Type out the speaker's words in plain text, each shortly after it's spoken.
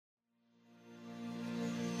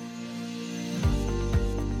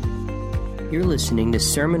You're listening to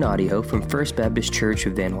sermon audio from First Baptist Church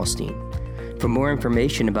of Van Alstyne. For more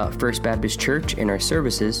information about First Baptist Church and our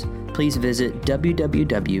services, please visit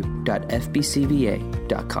www.fbcva.com.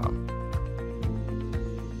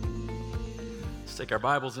 Let's take our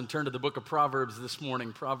Bibles and turn to the book of Proverbs this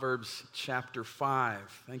morning, Proverbs chapter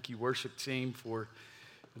 5. Thank you, worship team, for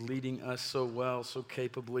leading us so well, so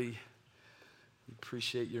capably. We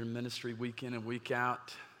appreciate your ministry week in and week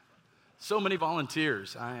out. So many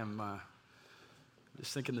volunteers. I am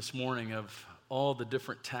just thinking this morning of all the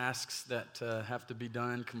different tasks that have to be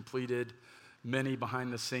done, completed, many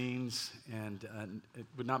behind the scenes, and it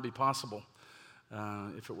would not be possible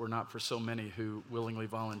if it were not for so many who willingly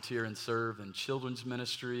volunteer and serve in children's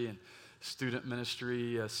ministry and student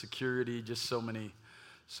ministry, security, just so many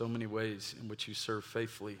ways in which you serve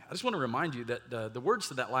faithfully. I just want to remind you that the words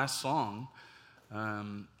to that last song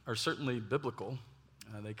are certainly biblical.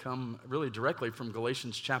 They come really directly from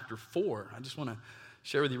Galatians chapter 4. I just want to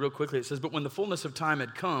share with you real quickly. It says, "But when the fullness of time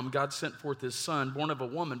had come, God sent forth his Son, born of a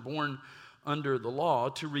woman, born under the law,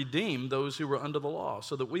 to redeem those who were under the law,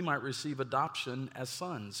 so that we might receive adoption as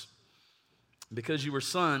sons. Because you were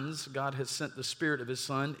sons, God has sent the Spirit of his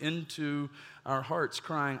Son into our hearts,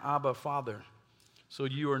 crying, 'Abba, Father.' So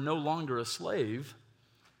you are no longer a slave,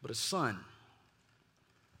 but a son.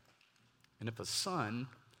 And if a son,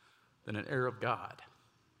 then an heir of God."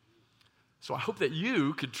 So I hope that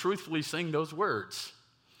you could truthfully sing those words.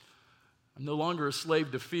 I'm no longer a slave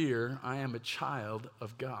to fear. I am a child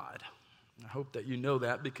of God. I hope that you know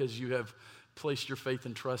that because you have placed your faith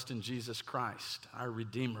and trust in Jesus Christ, our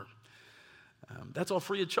Redeemer. That's all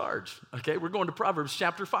free of charge. Okay, we're going to Proverbs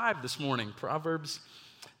chapter 5 this morning. Proverbs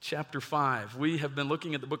chapter 5. We have been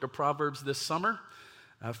looking at the book of Proverbs this summer,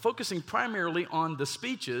 focusing primarily on the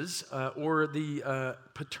speeches or the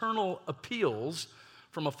paternal appeals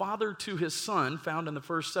from a father to his son found in the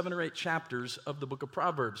first 7 or 8 chapters of the book of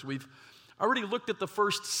Proverbs. We've already looked at the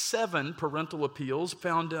first 7 parental appeals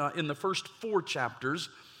found in the first 4 chapters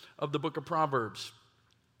of the book of Proverbs.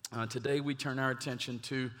 Today we turn our attention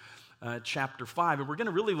to chapter 5, and we're going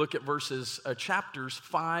to really look at chapters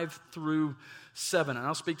 5 through 7, and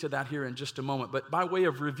I'll speak to that here in just a moment. But by way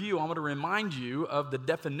of review, I want to remind you of the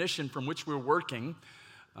definition from which we're working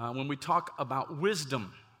when we talk about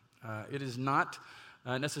wisdom. It is not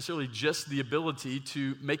necessarily just the ability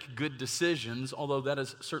to make good decisions, although that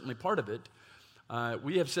is certainly part of it.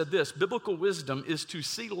 We have said this: biblical wisdom is to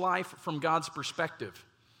see life from God's perspective.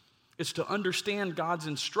 It's to understand God's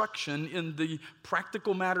instruction in the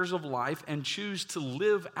practical matters of life and choose to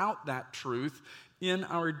live out that truth in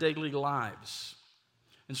our daily lives.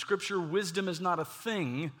 In Scripture, wisdom is not a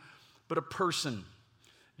thing, but a person.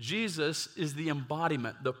 Jesus is the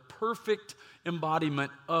embodiment, the perfect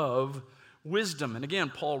embodiment of wisdom. And again,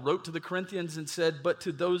 Paul wrote to the Corinthians and said, "But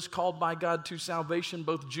to those called by God to salvation,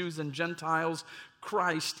 both Jews and Gentiles,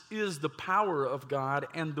 Christ is the power of God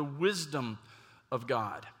and the wisdom of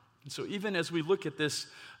God." And so even as we look at this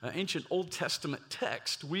ancient Old Testament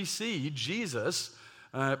text, we see Jesus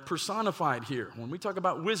personified here. When we talk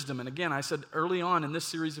about wisdom, and again, I said early on in this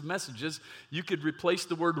series of messages, you could replace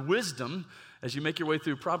the word wisdom as you make your way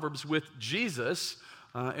through Proverbs with Jesus,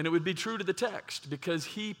 and it would be true to the text because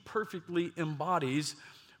he perfectly embodies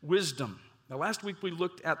wisdom. Now, last week we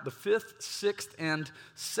looked at the 5th, 6th, and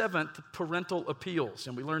 7th parental appeals,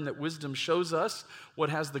 and we learned that wisdom shows us what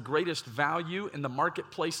has the greatest value in the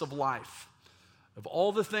marketplace of life. Of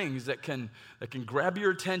all the things that can grab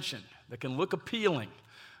your attention, that can look appealing,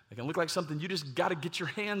 that can look like something you just got to get your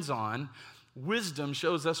hands on, wisdom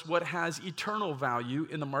shows us what has eternal value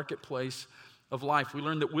in the marketplace of life. We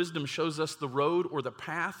learned that wisdom shows us the road or the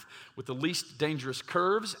path with the least dangerous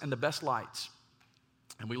curves and the best lights.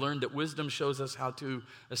 And we learned that wisdom shows us how to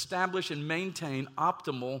establish and maintain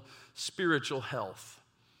optimal spiritual health.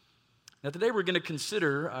 Now today we're going to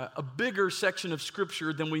consider a bigger section of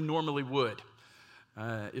Scripture than we normally would.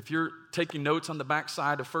 If you're taking notes on the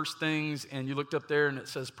backside of First Things and you looked up there and it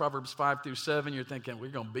says Proverbs 5 through 7, you're thinking,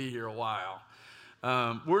 we're going to be here a while.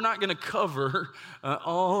 We're not going to cover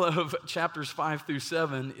all of chapters 5 through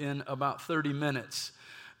 7 in about 30 minutes.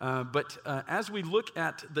 But as we look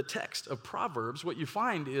at the text of Proverbs, what you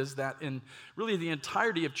find is that in really the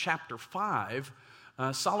entirety of chapter 5,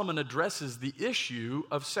 Solomon addresses the issue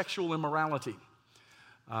of sexual immorality.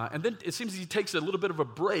 And then it seems he takes a little bit of a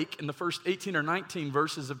break in the first 18 or 19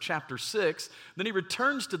 verses of chapter 6. Then he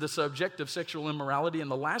returns to the subject of sexual immorality in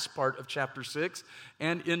the last part of chapter 6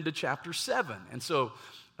 and into chapter 7. And so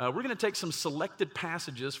we're going to take some selected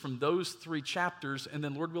passages from those 3 chapters, and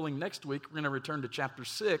then Lord willing, next week we're going to return to chapter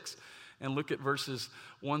 6 and look at verses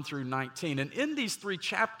 1 through 19. And in these 3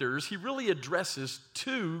 chapters, he really addresses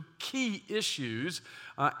 2 key issues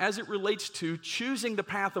as it relates to choosing the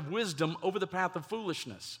path of wisdom over the path of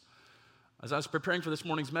foolishness. As I was preparing for this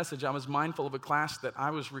morning's message, I was mindful of a class that I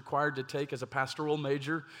was required to take as a pastoral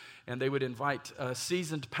major, and they would invite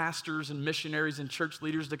seasoned pastors and missionaries and church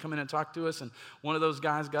leaders to come in and talk to us. And one of those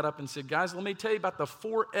guys got up and said, "Guys, let me tell you about the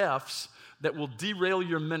 4 F's that will derail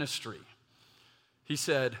your ministry." He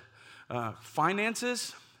said,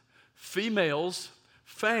 finances, females,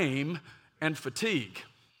 fame, and fatigue.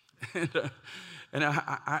 And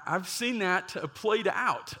I've seen that played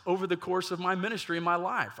out over the course of my ministry in my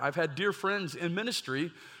life. I've had dear friends in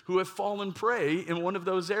ministry who have fallen prey in one of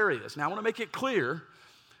those areas. Now, I want to make it clear,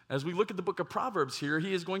 as we look at the book of Proverbs here,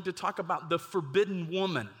 he is going to talk about the forbidden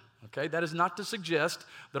woman. Okay, that is not to suggest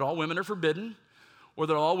that all women are forbidden or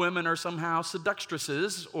that all women are somehow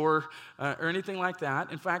seductresses or anything like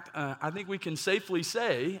that. In fact, I think we can safely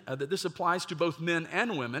say that this applies to both men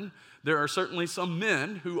and women. There are certainly some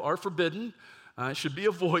men who are forbidden, should be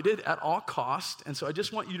avoided at all cost. And so I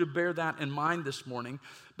just want you to bear that in mind this morning.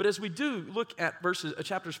 But as we do look at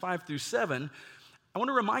chapters 5 through 7, I want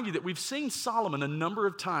to remind you that we've seen Solomon a number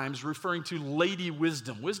of times referring to Lady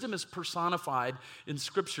Wisdom. Wisdom is personified in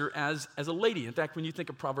Scripture as a lady. In fact, when you think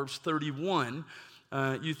of Proverbs 31,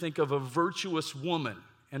 you think of a virtuous woman.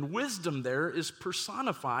 And wisdom there is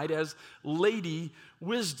personified as Lady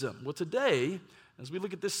Wisdom. Well, today, as we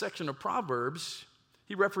look at this section of Proverbs,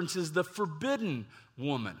 he references the forbidden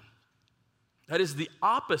woman. That is the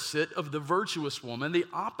opposite of the virtuous woman. The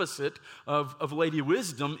opposite of Lady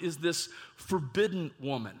Wisdom is this forbidden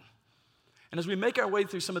woman. And as we make our way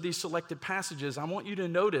through some of these selected passages, I want you to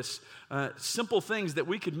notice simple things that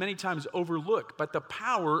we could many times overlook, but the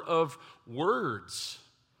power of words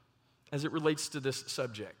as it relates to this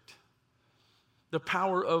subject. The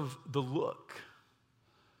power of the look,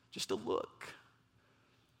 just a look.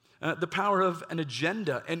 The power of an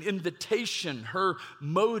agenda, an invitation, her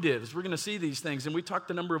motives. We're going to see these things. And we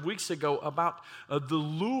talked a number of weeks ago about the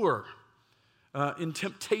lure in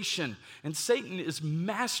temptation. And Satan is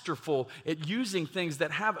masterful at using things that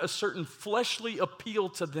have a certain fleshly appeal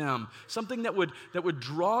to them, something that would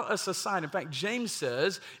draw us aside. In fact, James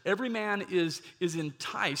says, every man is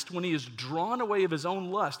enticed when he is drawn away of his own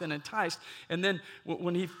lust and enticed. And then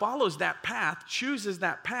when he follows that path, chooses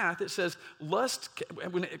that path, it says, lust,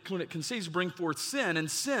 when it conceives, bring forth sin, and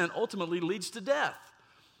sin ultimately leads to death.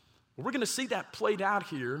 Well, we're going to see that played out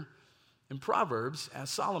here in Proverbs as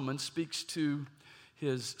Solomon speaks to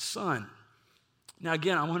his son. Now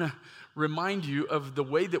again, I want to remind you of the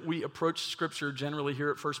way that we approach Scripture generally here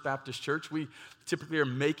at First Baptist Church. We typically are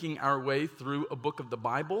making our way through a book of the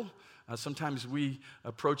Bible. Sometimes we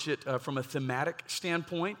approach it from a thematic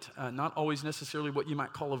standpoint, not always necessarily what you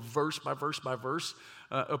might call a verse by verse by verse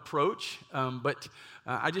approach. But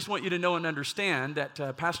I just want you to know and understand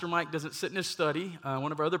that Pastor Mike doesn't sit in his study.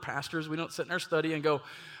 One of our other pastors, we don't sit in our study and go,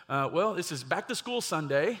 well, this is back to school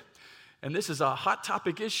Sunday, and this is a hot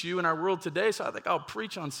topic issue in our world today, so I think I'll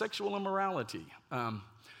preach on sexual immorality.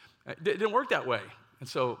 It didn't work that way. And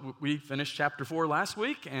so we finished chapter 4 last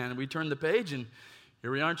week, and we turned the page, and here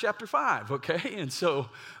we are in chapter 5, okay? And so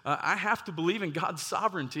I have to believe in God's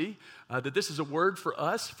sovereignty, that this is a word for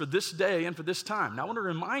us, for this day, and for this time. Now, I want to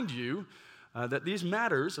remind you that these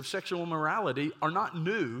matters of sexual immorality are not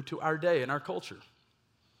new to our day and our culture.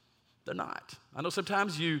 They're not. I know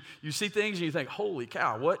sometimes you see things and you think, holy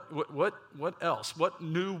cow, what else? What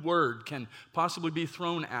new word can possibly be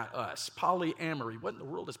thrown at us? Polyamory. What in the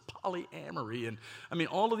world is polyamory? And I mean,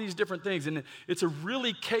 all of these different things. And it's a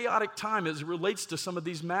really chaotic time as it relates to some of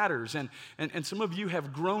these matters. And some of you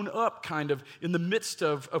have grown up kind of in the midst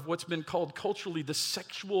of what's been called culturally the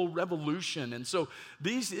sexual revolution. And so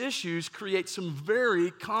these issues create some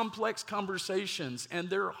very complex conversations, and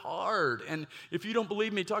they're hard. And if you don't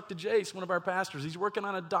believe me, talk to Jace, one of our pastors. He's working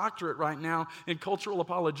on a doctorate right now in cultural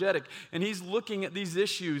apologetic, and he's looking at these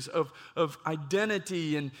issues of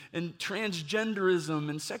identity and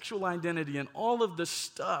transgenderism and sexual identity and all of the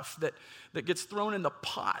stuff that gets thrown in the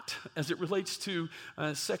pot as it relates to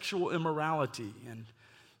sexual immorality. And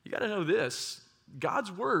you got to know this,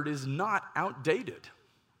 God's word is not outdated.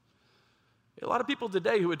 A lot of people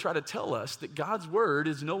today who would try to tell us that God's word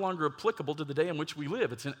is no longer applicable to the day in which we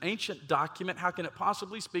live. It's an ancient document. How can it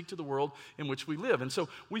possibly speak to the world in which we live? And so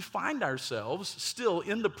we find ourselves still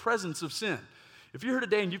in the presence of sin. If you're here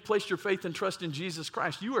today and you've placed your faith and trust in Jesus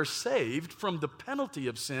Christ, you are saved from the penalty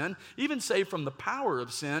of sin, even saved from the power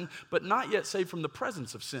of sin, but not yet saved from the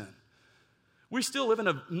presence of sin. We still live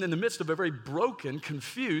in the midst of a very broken,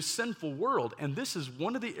 confused, sinful world, and this is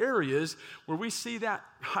one of the areas where we see that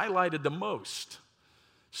highlighted the most.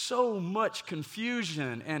 So much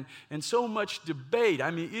confusion and so much debate.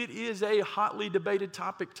 I mean, it is a hotly debated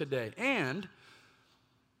topic today. And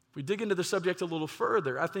if we dig into the subject a little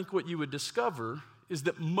further, I think what you would discover is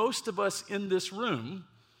that most of us in this room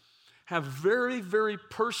have very, very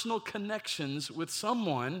personal connections with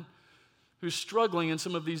someone who's struggling in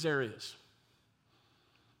some of these areas.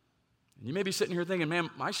 And you may be sitting here thinking, man,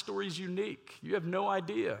 my story is unique. You have no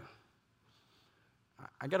idea.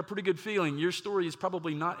 I got a pretty good feeling your story is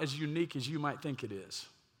probably not as unique as you might think it is,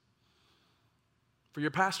 for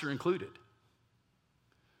your pastor included.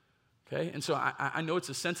 Okay, and so I know it's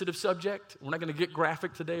a sensitive subject. We're not going to get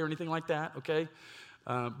graphic today or anything like that, okay?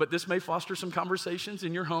 But this may foster some conversations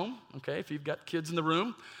in your home, okay, if you've got kids in the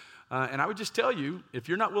room. And I would just tell you, if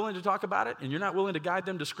you're not willing to talk about it and you're not willing to guide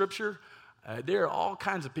them to Scripture, there are all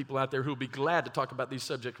kinds of people out there who will be glad to talk about these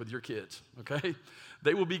subjects with your kids, okay?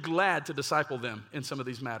 They will be glad to disciple them in some of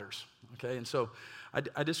these matters, okay? And so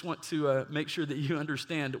I just want to make sure that you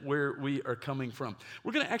understand where we are coming from.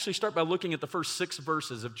 We're going to actually start by looking at the first 6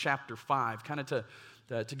 verses of chapter 5, kind of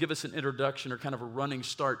to give us an introduction or kind of a running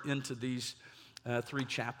start into these 3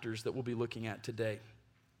 chapters that we'll be looking at today.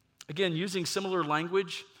 Again, using similar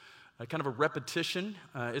language, kind of a repetition.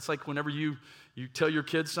 It's like whenever you tell your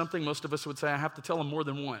kids something, most of us would say, I have to tell them more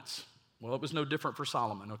than once. Well, it was no different for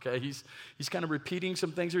Solomon, okay? He's kind of repeating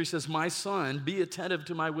some things here. He says, my son, be attentive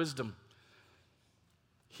to my wisdom.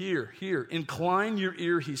 Hear, incline your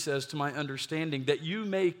ear, he says, to my understanding, that you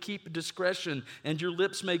may keep discretion and your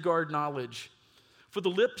lips may guard knowledge. For the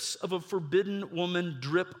lips of a forbidden woman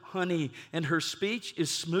drip honey, and her speech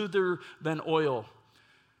is smoother than oil.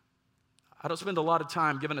 I don't spend a lot of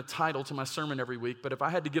time giving a title to my sermon every week, but if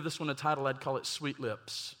I had to give this one a title, I'd call it Sweet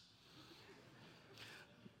Lips.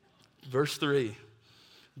 Verse 3,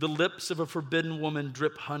 the lips of a forbidden woman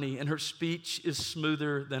drip honey, and her speech is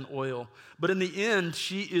smoother than oil. But in the end,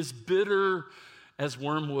 she is bitter as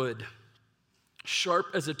wormwood, sharp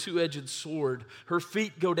as a two-edged sword. Her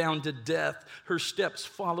feet go down to death. Her steps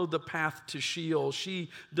follow the path to Sheol. She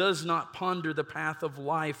does not ponder the path of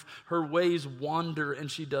life. Her ways wander, and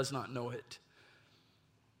she does not know it.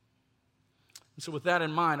 And so with that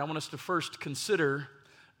in mind, I want us to first consider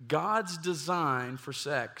God's design for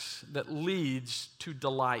sex that leads to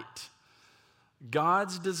delight.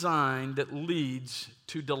 God's design that leads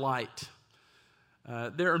to delight.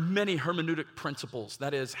 There are many hermeneutic principles,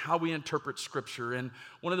 that is, how we interpret Scripture, and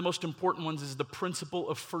one of the most important ones is the principle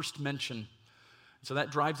of first mention. So that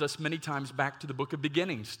drives us many times back to the book of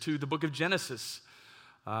beginnings, to the book of Genesis.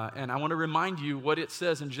 And I want to remind you what it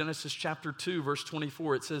says in Genesis chapter 2, verse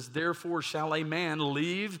 24. It says, therefore shall a man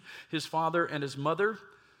leave his father and his mother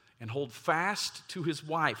and hold fast to his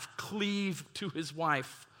wife, cleave to his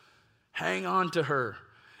wife, hang on to her,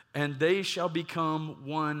 and they shall become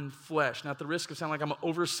one flesh. Now, at the risk of sounding like I'm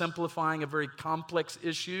oversimplifying a very complex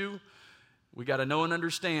issue, we got to know and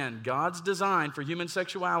understand God's design for human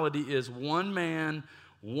sexuality is one man,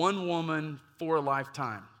 one woman for a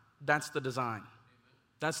lifetime. That's the design.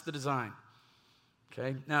 That's the design.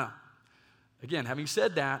 Okay? Now, again, having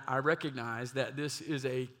said that, I recognize that this is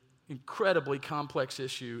an incredibly complex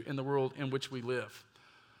issue in the world in which we live,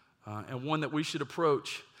 and one that we should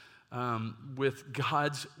approach with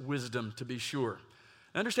God's wisdom, to be sure.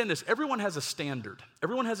 And understand this, everyone has a standard.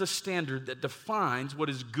 Everyone has a standard that defines what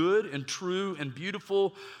is good and true and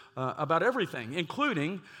beautiful about everything,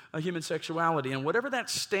 including human sexuality. And whatever that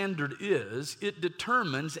standard is, it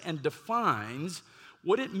determines and defines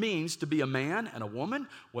what it means to be a man and a woman,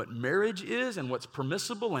 what marriage is, and what's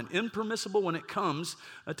permissible and impermissible when it comes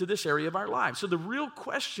to this area of our lives. So the real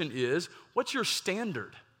question is, what's your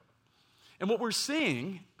standard? And what we're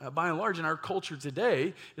seeing, by and large, in our culture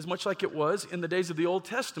today is much like it was in the days of the Old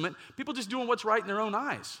Testament, people just doing what's right in their own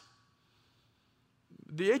eyes.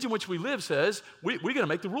 The age in which we live says, we're going to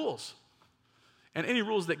make the rules. And any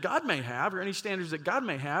rules that God may have, or any standards that God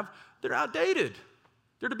may have, they're outdated.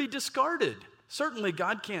 They're to be discarded. Certainly,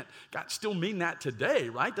 God still mean that today,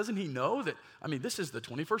 right? Doesn't he know that, this is the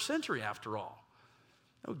 21st century after all.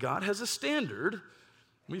 No, God has a standard.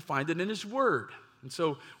 We find it in his word. And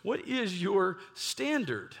so, what is your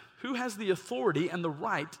standard? Who has the authority and the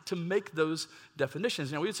right to make those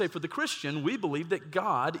definitions? Now, we would say for the Christian, we believe that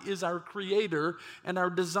God is our creator and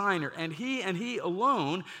our designer, and he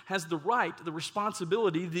alone has the right, the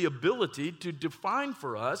responsibility, the ability to define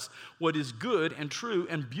for us what is good and true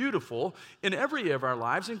and beautiful in every area of our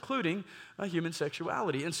lives, including human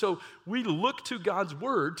sexuality. And so, we look to God's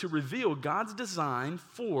word to reveal God's design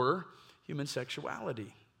for human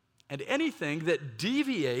sexuality. And anything that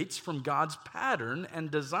deviates from God's pattern and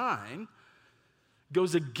design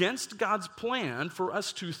goes against God's plan for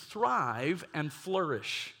us to thrive and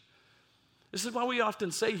flourish. This is why we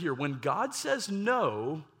often say here, when God says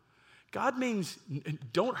no, God means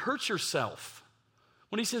don't hurt yourself.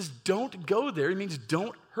 When he says don't go there, he means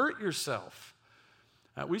don't hurt yourself.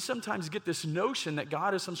 We sometimes get this notion that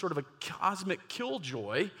God is some sort of a cosmic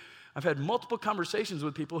killjoy. I've had multiple conversations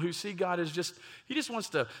with people who see God as he just wants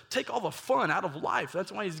to take all the fun out of life.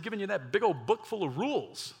 That's why he's giving you that big old book full of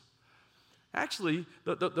rules. Actually,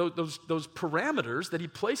 those parameters that he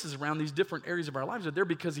places around these different areas of our lives are there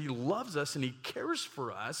because he loves us and he cares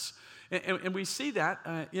for us. And we see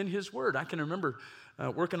that in his word. I can remember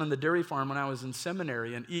working on the dairy farm when I was in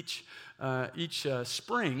seminary, and each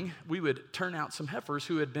spring we would turn out some heifers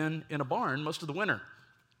who had been in a barn most of the winter.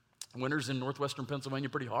 Winters in northwestern Pennsylvania are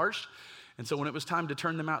pretty harsh, and so when it was time to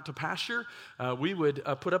turn them out to pasture, we would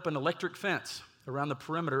put up an electric fence around the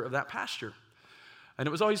perimeter of that pasture. And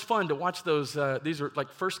it was always fun to watch those. These are like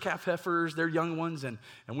first calf heifers, they're young ones, and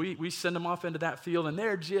we send them off into that field, and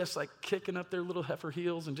they're just like kicking up their little heifer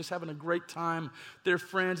heels and just having a great time, their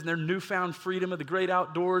friends and their newfound freedom of the great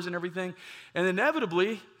outdoors and everything. And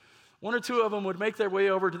inevitably, one or two of them would make their way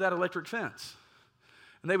over to that electric fence.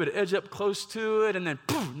 And they would edge up close to it, and then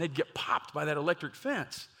boom, they'd get popped by that electric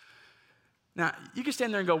fence. Now, you can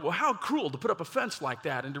stand there and go, well, how cruel to put up a fence like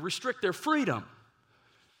that and to restrict their freedom.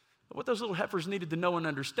 But what those little heifers needed to know and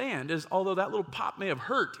understand is, although that little pop may have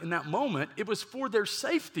hurt in that moment, it was for their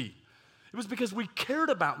safety. It was because we cared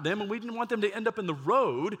about them and we didn't want them to end up in the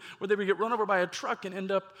road where they would get run over by a truck and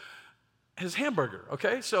end up as hamburger,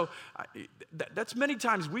 okay? So that's many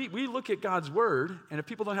times we look at God's word, and if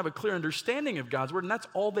people don't have a clear understanding of God's word, and that's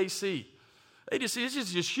all they see. They just see it's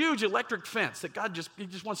just this huge electric fence that he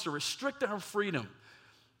just wants to restrict our freedom.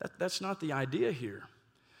 That's not the idea here.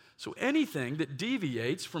 So anything that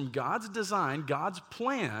deviates from God's design, God's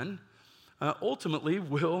plan, ultimately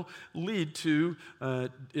will lead to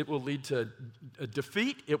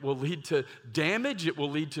defeat, it will lead to damage, it will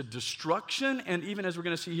lead to destruction, and even as we're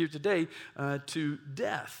going to see here today, to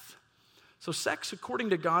death. So sex,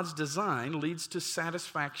 according to God's design, leads to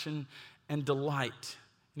satisfaction and delight.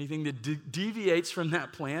 Anything that deviates from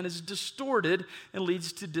that plan is distorted and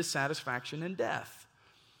leads to dissatisfaction and death.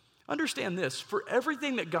 Understand this, for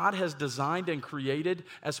everything that God has designed and created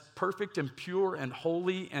as perfect and pure and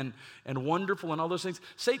holy and wonderful and all those things,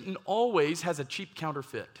 Satan always has a cheap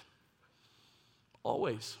counterfeit.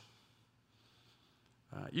 Always.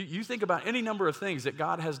 You think about any number of things that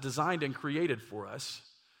God has designed and created for us,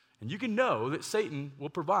 and you can know that Satan will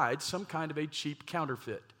provide some kind of a cheap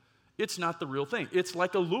counterfeit. It's not the real thing. It's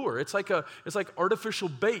like a lure. It's like artificial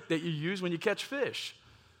bait that you use when you catch fish.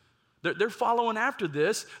 They're following after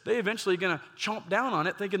this. They're eventually going to chomp down on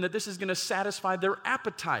it, thinking that this is going to satisfy their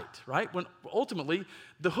appetite, right? When ultimately,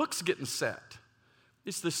 the hook's getting set.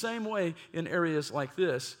 It's the same way in areas like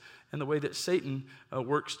this and the way that Satan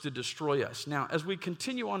works to destroy us. Now, as we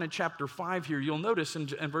continue on in chapter 5 here, you'll notice in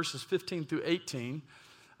verses 15 through 18,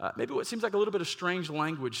 maybe what seems like a little bit of strange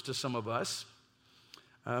language to some of us.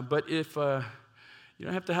 But if you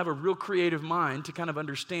don't have to have a real creative mind to kind of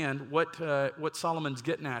understand what Solomon's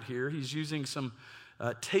getting at here. He's using some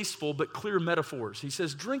tasteful but clear metaphors. He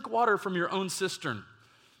says, drink water from your own cistern,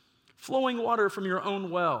 flowing water from your own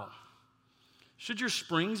well. Should your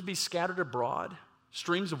springs be scattered abroad,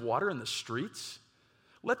 streams of water in the streets?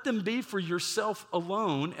 Let them be for yourself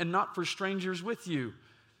alone and not for strangers with you.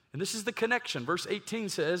 And this is the connection. Verse 18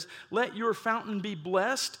 says, let your fountain be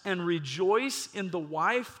blessed and rejoice in the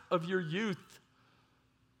wife of your youth.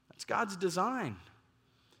 It's God's design.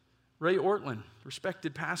 Ray Ortlund,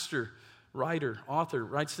 respected pastor, writer, author,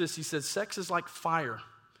 writes this. He says, sex is like fire.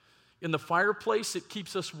 In the fireplace, it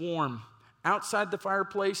keeps us warm. Outside the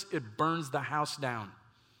fireplace, it burns the house down.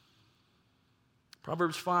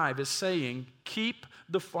 Proverbs 5 is saying, keep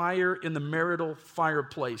the fire in the marital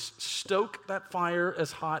fireplace. Stoke that fire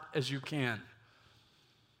as hot as you can.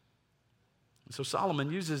 So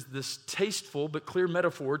Solomon uses this tasteful but clear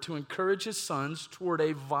metaphor to encourage his sons toward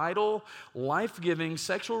a vital, life-giving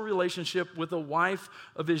sexual relationship with the wife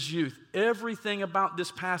of his youth. Everything about this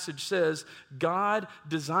passage says God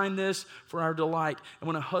designed this for our delight. And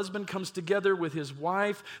when a husband comes together with his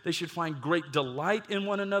wife, they should find great delight in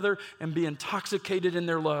one another and be intoxicated in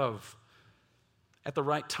their love. At the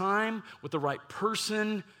right time, with the right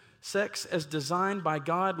person, sex, as designed by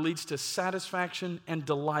God, leads to satisfaction and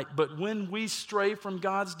delight. But when we stray from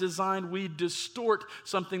God's design, we distort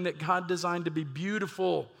something that God designed to be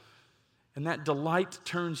beautiful. And that delight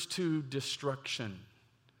turns to destruction.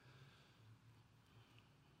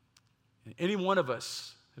 And any one of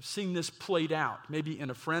us have seen this played out, maybe in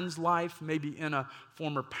a friend's life, maybe in a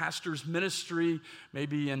former pastor's ministry,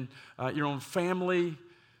 maybe in your own family.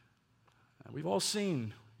 We've all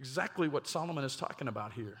seen exactly what Solomon is talking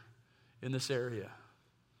about here in this area.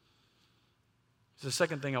 There's a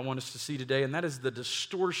second thing I want us to see today, and that is the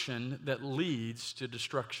distortion that leads to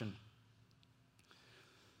destruction.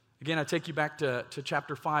 Again, I take you back to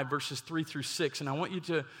chapter 5, verses 3 through 6, and I want you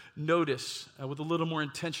to notice with a little more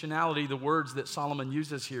intentionality the words that Solomon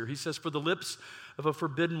uses here. He says, "For the lips of a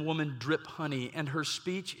forbidden woman drip honey, and her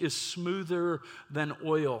speech is smoother than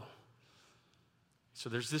oil." So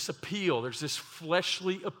there's this appeal, there's this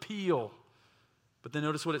fleshly appeal. But then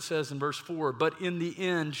notice what it says in verse 4. "But in the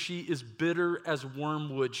end, she is bitter as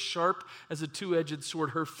wormwood, sharp as a two-edged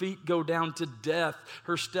sword. Her feet go down to death.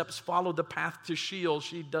 Her steps follow the path to Sheol.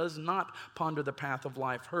 She does not ponder the path of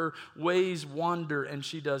life. Her ways wander, and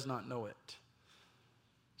she does not know it."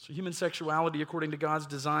 So human sexuality, according to God's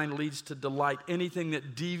design, leads to delight. Anything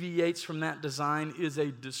that deviates from that design is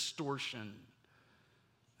a distortion.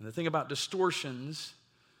 And the thing about distortions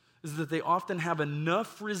is that they often have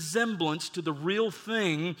enough resemblance to the real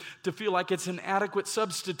thing to feel like it's an adequate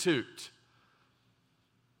substitute.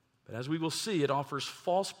 But as we will see, it offers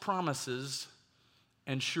false promises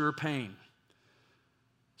and sure pain.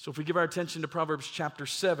 So if we give our attention to Proverbs chapter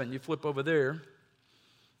 7, you flip over there,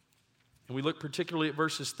 and we look particularly at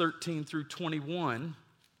verses 13 through 21,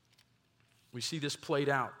 we see this played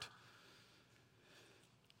out.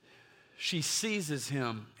 "She seizes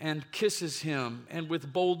him and kisses him, and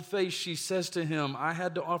with bold face she says to him, 'I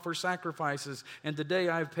had to offer sacrifices, and today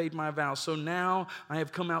I have paid my vow. So now I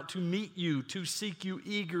have come out to meet you, to seek you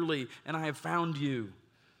eagerly, and I have found you.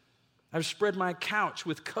 I've spread my couch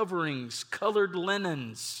with coverings, colored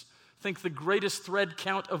linens.'" Think the greatest thread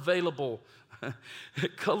count available.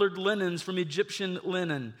 "Colored linens from Egyptian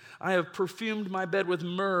linen. I have perfumed my bed with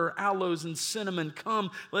myrrh, aloes, and cinnamon.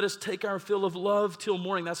 Come, let us take our fill of love till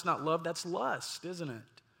morning." That's not love, that's lust, isn't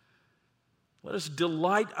it? "Let us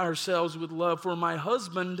delight ourselves with love, for my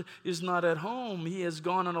husband is not at home. He has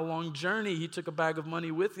gone on a long journey. He took a bag of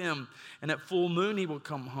money with him, and at full moon he will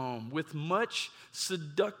come home." With much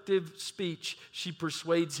seductive speech she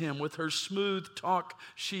persuades him. With her smooth talk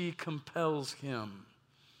she compels him.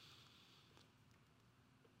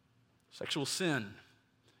 Sexual sin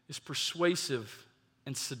is persuasive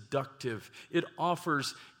and seductive. It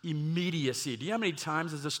offers immediacy. Do you know how many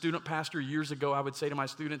times as a student pastor years ago I would say to my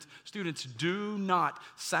students, do not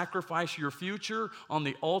sacrifice your future on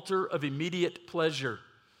the altar of immediate pleasure.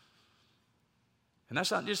 And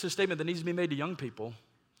that's not just a statement that needs to be made to young people.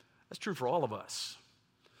 That's true for all of us.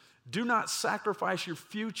 Do not sacrifice your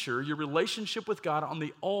future, your relationship with God, on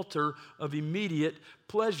the altar of immediate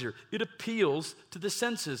pleasure. It appeals to the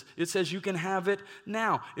senses. It says you can have it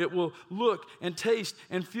now. It will look and taste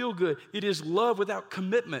and feel good. It is love without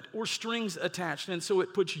commitment or strings attached, and so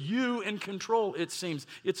it puts you in control, it seems.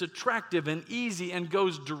 It's attractive and easy and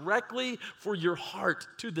goes directly for your heart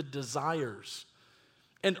to the desires.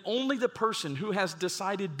 And only the person who has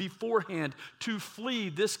decided beforehand to flee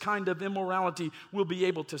this kind of immorality will be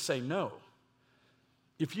able to say no.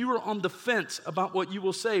 If you are on the fence about what you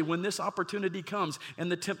will say when this opportunity comes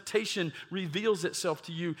and the temptation reveals itself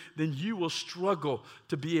to you, then you will struggle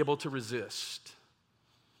to be able to resist.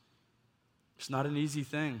 It's not an easy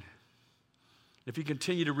thing. If you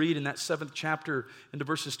continue to read in that 7th chapter into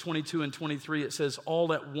verses 22 and 23, it says,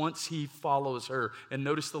 "All at once he follows her." And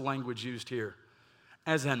notice the language used here.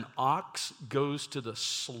 "As an ox goes to the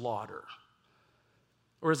slaughter,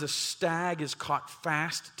 or as a stag is caught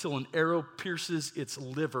fast till an arrow pierces its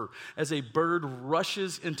liver, as a bird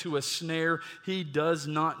rushes into a snare, he does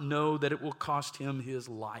not know that it will cost him his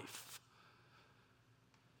life."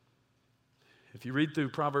 If you read through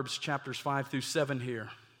Proverbs chapters 5 through 7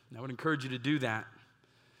 here, and I would encourage you to do that,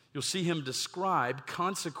 you'll see him describe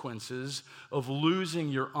consequences of losing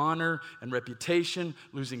your honor and reputation,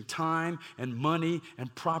 losing time and money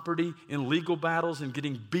and property in legal battles, and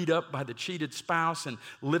getting beat up by the cheated spouse, and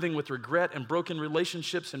living with regret and broken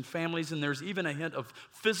relationships and families. And there's even a hint of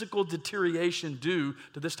physical deterioration due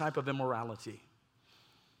to this type of immorality.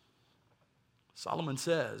 Solomon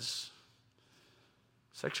says,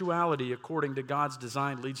 sexuality, according to God's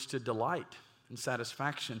design, leads to delight and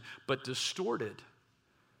satisfaction, but distorted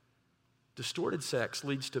sex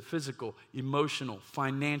leads to physical, emotional,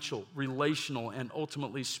 financial, relational, and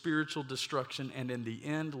ultimately spiritual destruction, and in the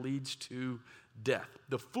end leads to death.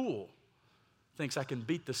 The fool thinks I can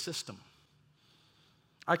beat the system.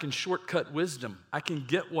 I can shortcut wisdom. I can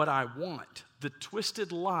get what I want. The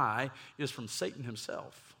twisted lie is from Satan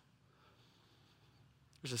himself.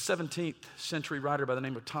 There's a 17th century writer by the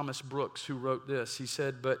name of Thomas Brooks who wrote this. He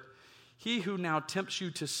said, "But he who now tempts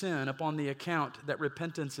you to sin upon the account that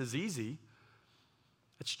repentance is easy,"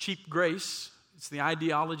 it's cheap grace. It's the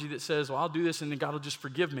ideology that says, well, I'll do this and then God will just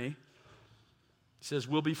forgive me. He says,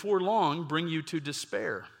 "will before long bring you to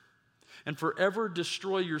despair and forever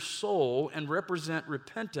destroy your soul and represent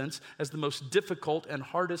repentance as the most difficult and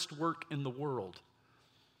hardest work in the world."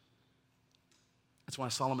 That's why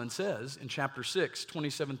Solomon says in chapter 6,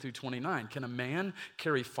 27 through 29, "Can a man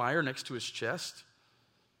carry fire next to his chest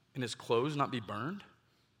and his clothes not be burned?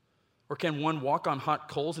 Or can one walk on hot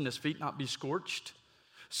coals and his feet not be scorched?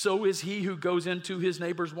 So is he who goes into his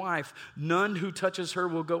neighbor's wife. None who touches her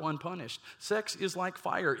will go unpunished. Sex is like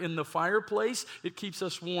fire. In the fireplace, it keeps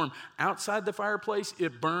us warm. Outside the fireplace,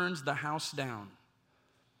 it burns the house down."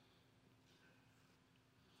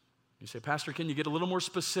 You say, "Pastor, can you get a little more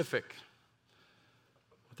specific?"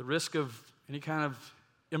 At the risk of any kind of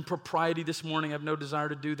impropriety this morning, I have no desire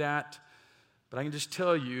to do that. But I can just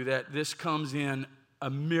tell you that this comes in a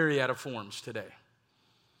myriad of forms today,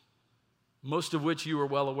 most of which you are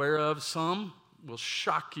well aware of. Some will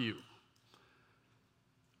shock you.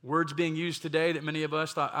 Words being used today that many of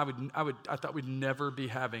us thought I thought we'd never be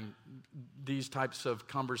having these types of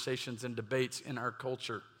conversations and debates in our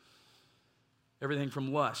culture. Everything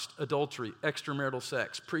from lust, adultery, extramarital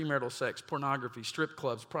sex, premarital sex, pornography, strip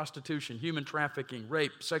clubs, prostitution, human trafficking,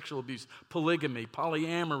 rape, sexual abuse, polygamy,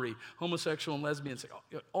 polyamory, homosexual and lesbian sex,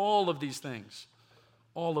 all of these things,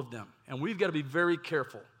 all of them. And we've got to be very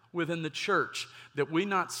careful within the church that we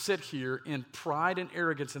not sit here in pride and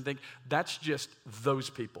arrogance and think that's just those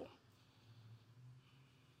people.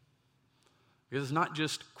 Because it's not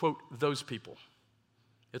just, quote, those people.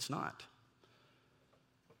 It's not.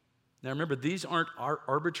 Now remember, these aren't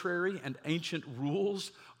arbitrary and ancient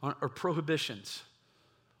rules or prohibitions.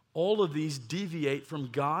 All of these deviate from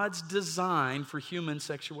God's design for human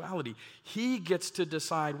sexuality. He gets to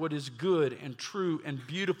decide what is good and true and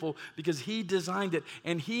beautiful because He designed it,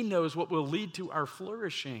 and He knows what will lead to our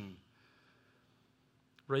flourishing.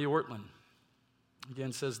 Ray Ortlund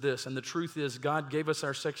again says this, "And the truth is God gave us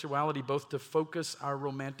our sexuality both to focus our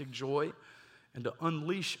romantic joy and to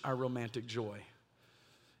unleash our romantic joy.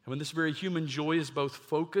 And when this very human joy is both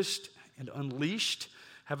focused and unleashed,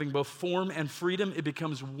 having both form and freedom, it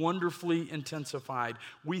becomes wonderfully intensified.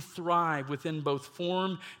 We thrive within both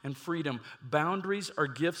form and freedom. Boundaries are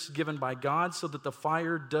gifts given by God so that the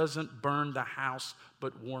fire doesn't burn the house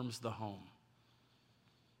but warms the home."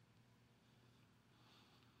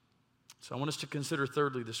 So I want us to consider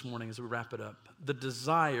thirdly this morning as we wrap it up, the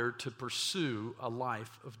desire to pursue a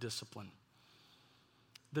life of discipline.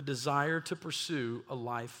 The desire to pursue a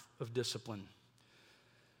life of discipline.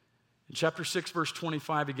 In chapter 6, verse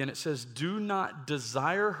 25 again, it says, "Do not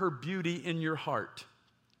desire her beauty in your heart,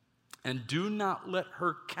 and do not let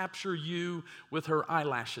her capture you with her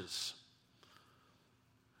eyelashes."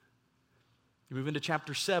 You move into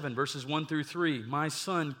chapter 7, verses 1 through 3. "My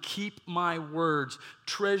son, keep my words.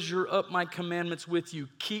 Treasure up my commandments with you.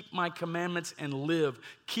 Keep my commandments and live.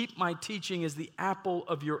 Keep my teaching as the apple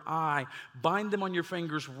of your eye. Bind them on your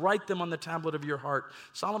fingers. Write them on the tablet of your heart."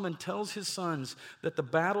 Solomon tells his sons that the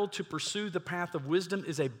battle to pursue the path of wisdom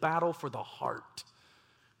is a battle for the heart.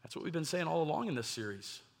 That's what we've been saying all along in this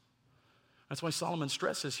series. That's why Solomon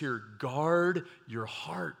stresses here, guard your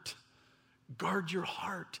heart. Guard your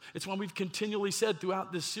heart. It's why we've continually said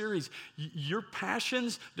throughout this series, your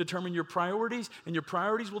passions determine your priorities, and your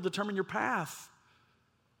priorities will determine your path.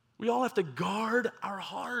 We all have to guard our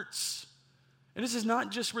hearts. And this is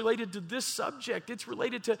not just related to this subject, it's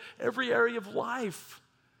related to every area of life.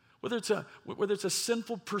 Whether it's a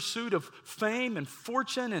sinful pursuit of fame and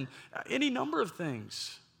fortune and any number of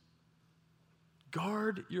things.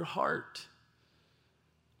 Guard your heart.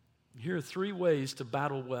 Here are 3 ways to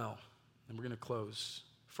battle well. And we're going to close.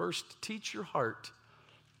 First, teach your heart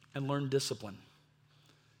and learn discipline.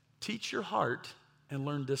 Teach your heart and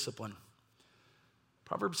learn discipline.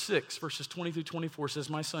 Proverbs 6, verses 20 through 24 says,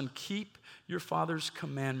 "My son, keep your father's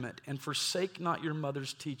commandment and forsake not your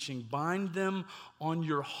mother's teaching. Bind them on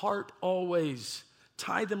your heart always.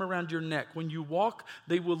 Tie them around your neck. When you walk,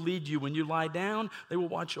 they will lead you. When you lie down, they will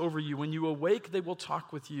watch over you. When you awake, they will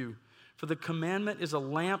talk with you. For the commandment is a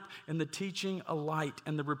lamp and the teaching a light,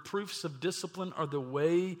 and the reproofs of discipline are the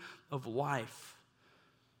way of life,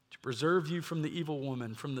 to preserve you from the evil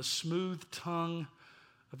woman, from the smooth tongue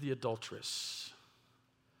of the adulteress."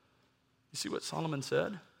 You see what Solomon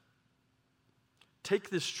said?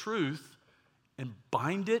 Take this truth and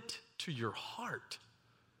bind it to your heart.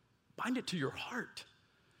 Bind it to your heart.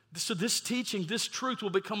 So this teaching, this truth will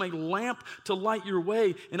become a lamp to light your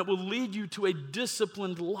way, and it will lead you to a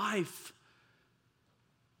disciplined life.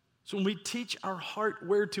 So when we teach our heart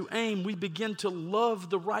where to aim, we begin to love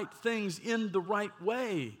the right things in the right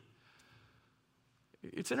way.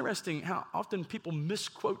 It's interesting how often people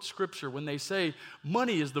misquote Scripture when they say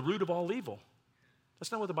money is the root of all evil.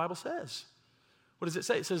 That's not what the Bible says. What does it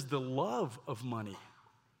say? It says the love of money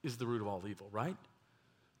is the root of all evil, right?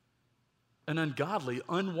 An ungodly,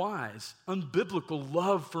 unwise, unbiblical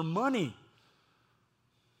love for money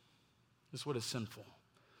is what is sinful.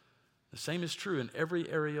 The same is true in every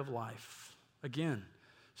area of life. Again,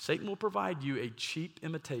 Satan will provide you a cheap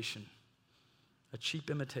imitation. A cheap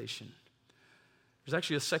imitation. There's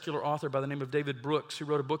actually a secular author by the name of David Brooks who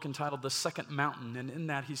wrote a book entitled The Second Mountain, and in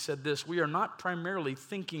that he said this: we are not primarily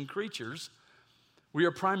thinking creatures, we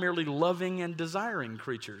are primarily loving and desiring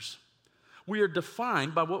creatures. We are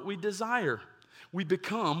defined by what we desire. We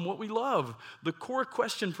become what we love. The core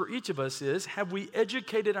question for each of us is, have we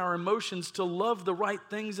educated our emotions to love the right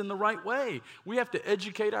things in the right way? We have to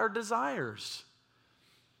educate our desires.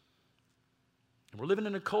 And we're living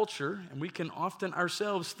in a culture, and we can often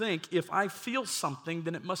ourselves think, if I feel something,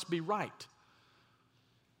 then it must be right.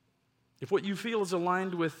 If what you feel is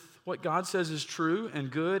aligned with what God says is true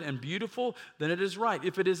and good and beautiful, then it is right.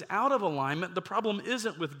 If it is out of alignment, the problem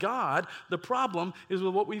isn't with God. The problem is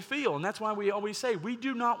with what we feel. And that's why we always say we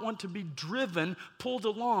do not want to be driven, pulled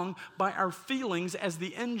along by our feelings as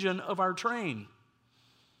the engine of our train.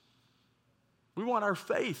 We want our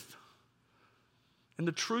faith and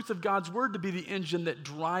the truth of God's word to be the engine that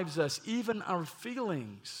drives us, even our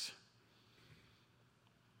feelings.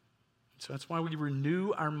 So that's why we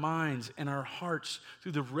renew our minds and our hearts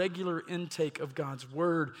through the regular intake of God's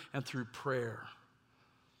word and through prayer.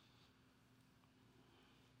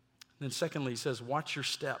 And then secondly, he says, watch your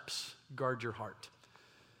steps, guard your heart.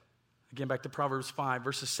 Again, back to Proverbs 5,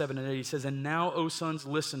 verses 7 and 8, he says, and now, O sons,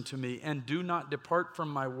 listen to me, and do not depart from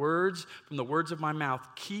my words, from the words of my mouth.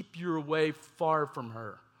 Keep your way far from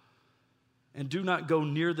her, and do not go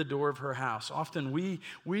near the door of her house. Often we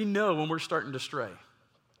know when we're starting to stray.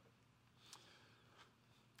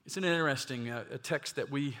 It's an interesting a text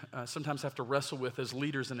that we sometimes have to wrestle with as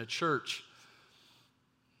leaders in a church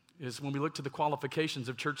is when we look to the qualifications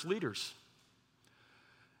of church leaders.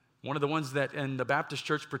 One of the ones that in the Baptist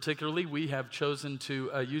church particularly we have chosen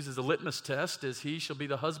to use as a litmus test is he shall be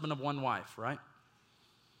the husband of one wife, right?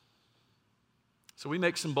 So we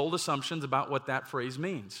make some bold assumptions about what that phrase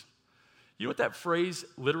means. You know what that phrase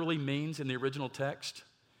literally means in the original text?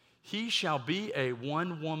 He shall be a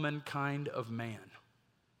one-woman kind of man.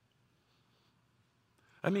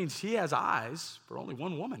 That means he has eyes for only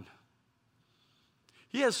one woman.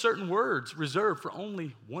 He has certain words reserved for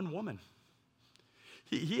only one woman.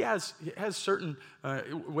 He has certain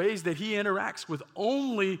ways that he interacts with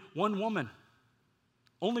only one woman.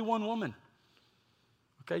 Only one woman.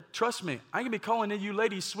 Okay, trust me, I can be calling you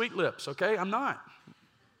ladies sweet lips, okay? I'm not.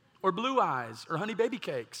 Or blue eyes, or honey baby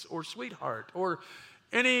cakes, or sweetheart, or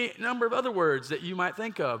any number of other words that you might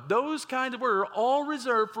think of. Those kinds of words are all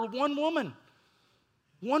reserved for one woman.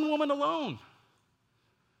 One woman alone.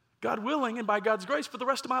 God willing, and by God's grace, for the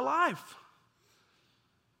rest of my life.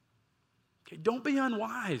 Okay, don't be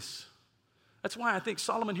unwise. That's why I think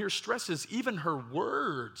Solomon here stresses even her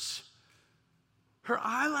words, her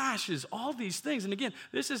eyelashes, all these things. And again,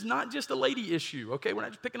 this is not just a lady issue, okay? We're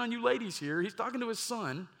not just picking on you ladies here. He's talking to his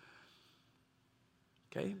son,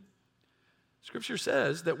 okay? Scripture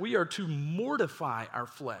says that we are to mortify our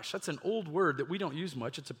flesh. That's an old word that we don't use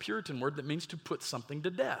much. It's a Puritan word that means to put something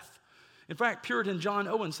to death. In fact, Puritan John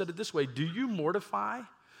Owen said it this way: do you mortify?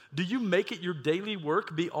 Do you make it your daily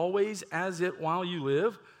work? Be always as it while you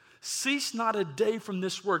live? Cease not a day from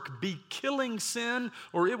this work. Be killing sin,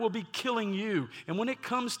 or it will be killing you. And when it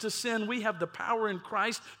comes to sin, we have the power in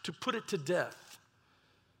Christ to put it to death.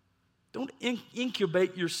 Don't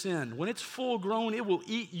incubate your sin. When it's full grown, it will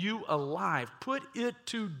eat you alive. Put it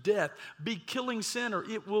to death. Be killing sin, or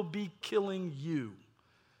it will be killing you.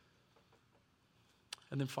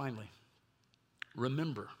 And then finally,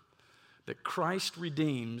 remember that Christ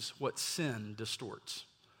redeems what sin distorts.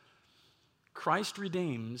 Christ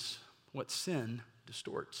redeems what sin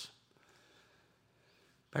distorts.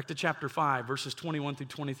 Back to chapter 5, verses 21 through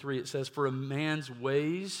 23, it says, for a man's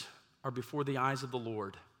ways are before the eyes of the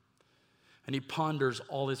Lord, and he ponders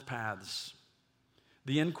all his paths.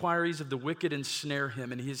 The inquiries of the wicked ensnare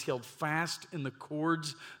him, and he is held fast in the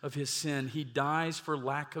cords of his sin. He dies for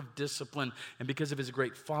lack of discipline, and because of his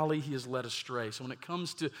great folly, he is led astray. So when it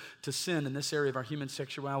comes to sin in this area of our human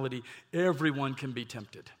sexuality, everyone can be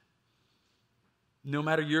tempted. No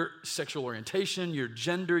matter your sexual orientation, your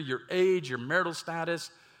gender, your age, your marital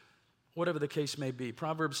status, whatever the case may be.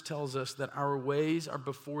 Proverbs tells us that our ways are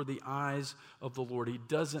before the eyes of the Lord. He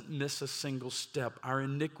doesn't miss a single step. Our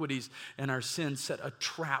iniquities and our sins set a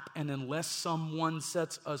trap, and unless someone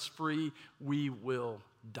sets us free, we will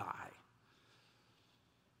die.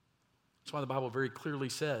 That's why the Bible very clearly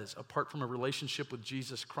says, apart from a relationship with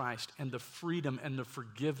Jesus Christ and the freedom and the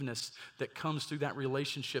forgiveness that comes through that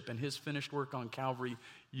relationship and his finished work on Calvary,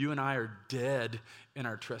 you and I are dead in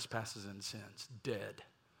our trespasses and sins. Dead.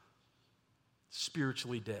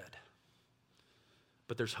 Spiritually dead.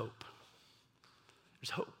 But there's hope.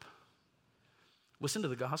 There's hope. Listen to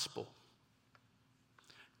the gospel.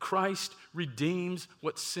 Christ redeems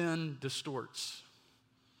what sin distorts.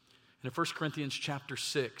 In 1 Corinthians chapter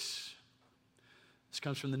 6, this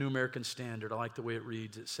comes from the New American Standard. I like the way it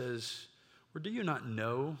reads. It says, "Or do you not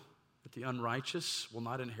know that the unrighteous will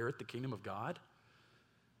not inherit the kingdom of God?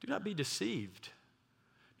 Do not be deceived.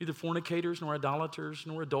 Neither fornicators, nor idolaters,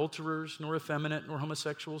 nor adulterers, nor effeminate, nor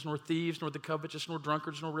homosexuals, nor thieves, nor the covetous, nor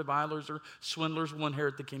drunkards, nor revilers, or swindlers will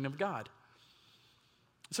inherit the kingdom of God."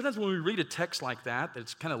 Sometimes when we read a text like that,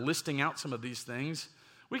 that's kind of listing out some of these things,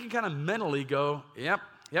 we can kind of mentally go, yep,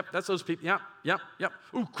 that's those people, yep.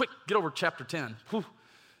 Ooh, quick, get over chapter 10.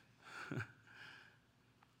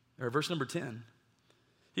 Or verse number 10.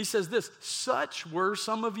 He says this, "Such were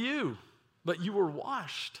some of you, but you were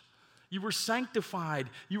washed. You were sanctified,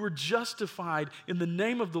 you were justified in the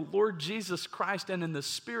name of the Lord Jesus Christ and in the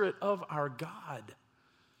Spirit of our God."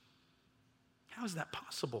 How is that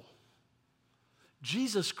possible?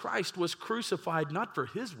 Jesus Christ was crucified not for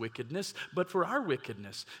his wickedness, but for our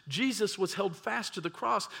wickedness. Jesus was held fast to the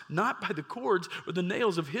cross, not by the cords or the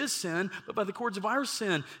nails of his sin, but by the cords of our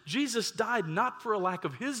sin. Jesus died not for a lack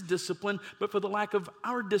of his discipline, but for the lack of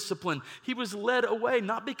our discipline. He was led away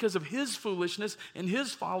not because of his foolishness and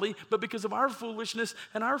his folly, but because of our foolishness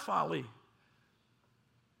and our folly.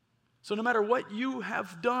 So no matter what you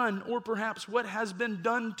have done, or perhaps what has been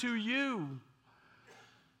done to you,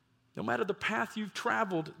 no matter the path you've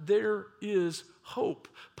traveled, there is hope.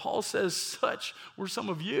 Paul says, such were some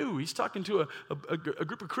of you. He's talking to a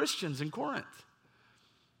group of Christians in Corinth.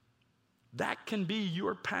 That can be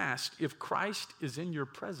your past if Christ is in your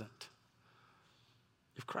present.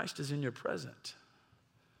 If Christ is in your present.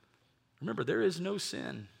 Remember, there is no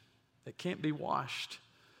sin that can't be washed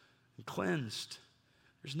and cleansed.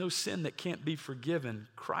 There's no sin that can't be forgiven.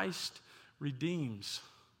 Christ redeems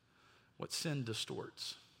what sin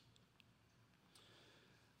distorts.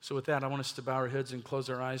 So with that, I want us to bow our heads and close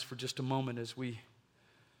our eyes for just a moment as we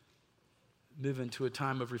move into a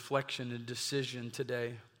time of reflection and decision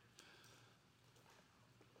today.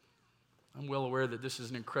 I'm well aware that this is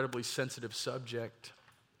an incredibly sensitive subject.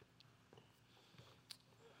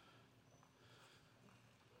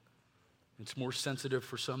 It's more sensitive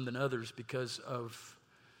for some than others because of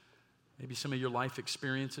maybe some of your life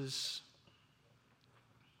experiences.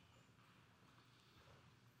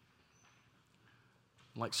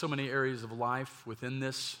 Like so many areas of life, within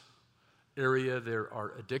this area, there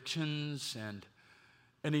are addictions and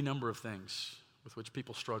any number of things with which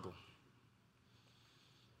people struggle.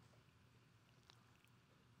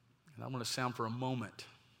 And I want to sound for a moment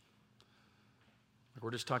like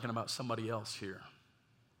we're just talking about somebody else here.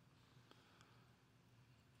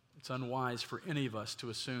 It's unwise for any of us to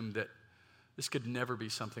assume that this could never be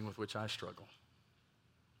something with which I struggle.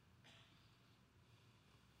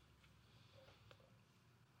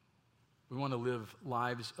 We want to live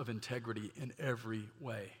lives of integrity in every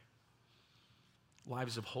way.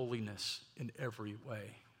 Lives of holiness in every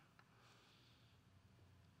way.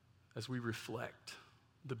 As we reflect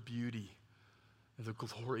the beauty and the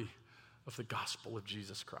glory of the gospel of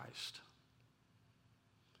Jesus Christ.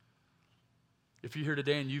 If you're here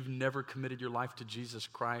today and you've never committed your life to Jesus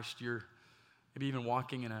Christ, you're maybe even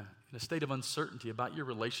walking in a state of uncertainty about your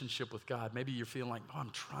relationship with God. Maybe you're feeling like, I'm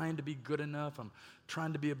trying to be good enough. I'm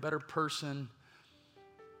trying to be a better person.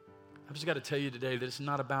 I've just got to tell you today that it's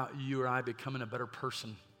not about you or I becoming a better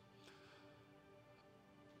person.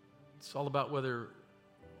 It's all about whether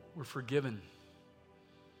we're forgiven,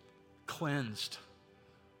 cleansed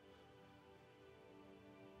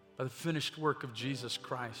by the finished work of Jesus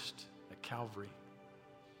Christ at Calvary.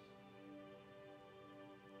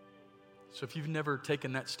 So if you've never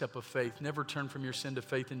taken that step of faith, never turned from your sin to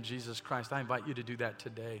faith in Jesus Christ, I invite you to do that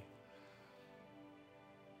today.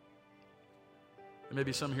 There may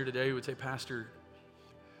be some here today who would say, Pastor,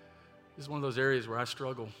 this is one of those areas where I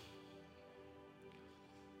struggle.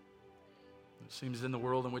 It seems in the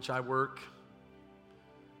world in which I work,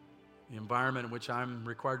 the environment in which I'm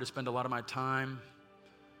required to spend a lot of my time,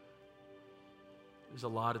 There's a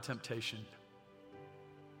lot of temptation.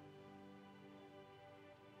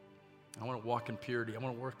 I want to walk in purity. I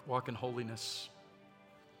want to walk in holiness.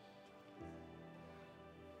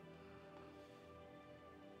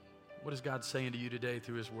 What is God saying to you today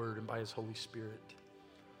through His Word and by His Holy Spirit?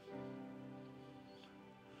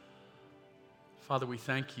 Father, we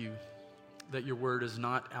thank you that your Word is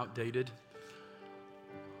not outdated,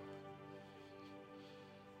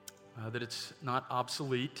 that it's not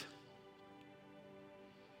obsolete,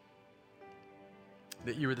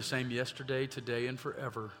 that you are the same yesterday, today, and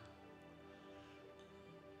forever,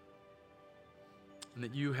 and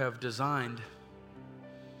that you have designed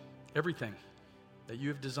everything that you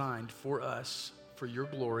have designed for us, for your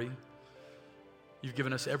glory. You've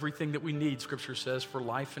given us everything that we need, Scripture says, for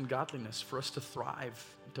life and godliness, for us to thrive,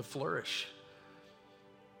 to flourish.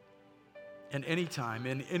 And any time,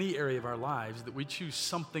 in any area of our lives, that we choose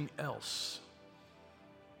something else,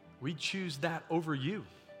 we choose that over you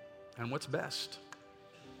and what's best.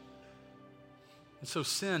 And so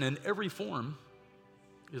sin in every form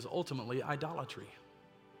is ultimately idolatry.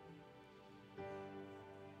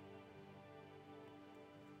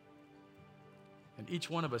 And each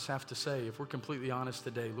one of us have to say, if we're completely honest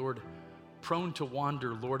today, Lord, prone to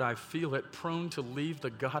wander, Lord, I feel it, prone to leave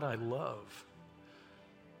the God I love.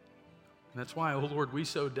 And that's why, oh Lord, we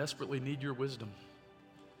so desperately need your wisdom,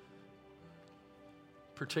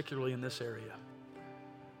 particularly in this area.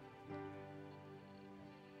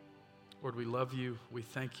 Lord, we love you, we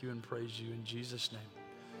thank you and praise you in Jesus' name.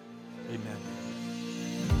 Amen.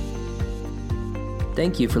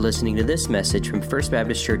 Thank you for listening to this message from First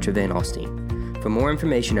Baptist Church of Van Alstyne. For more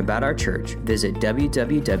information about our church, visit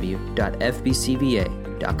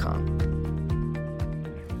www.fbcva.com.